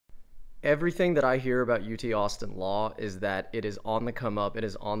Everything that I hear about UT Austin Law is that it is on the come up, it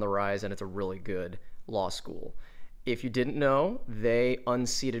is on the rise, and it's a really good law school. If you didn't know, they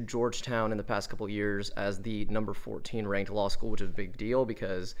unseated Georgetown in the past couple of years as the number 14 ranked law school, which is a big deal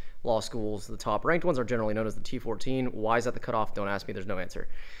because law schools, the top ranked ones, are generally known as the T14. Why is that the cutoff? Don't ask me, there's no answer.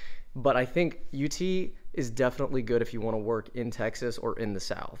 But I think UT is definitely good if you want to work in Texas or in the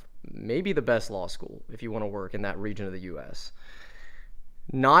South. Maybe the best law school if you want to work in that region of the US.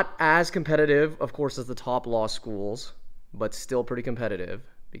 Not as competitive, of course, as the top law schools, but still pretty competitive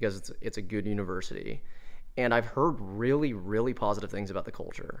because it's a good university. And I've heard really, really positive things about the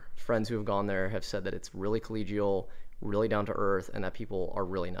culture. Friends who have gone there have said that it's really collegial, really down to earth, and that people are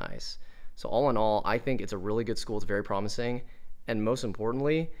really nice. So all in all, I think it's a really good school. It's very promising. And most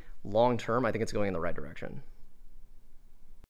importantly, long term, I think it's going in the right direction.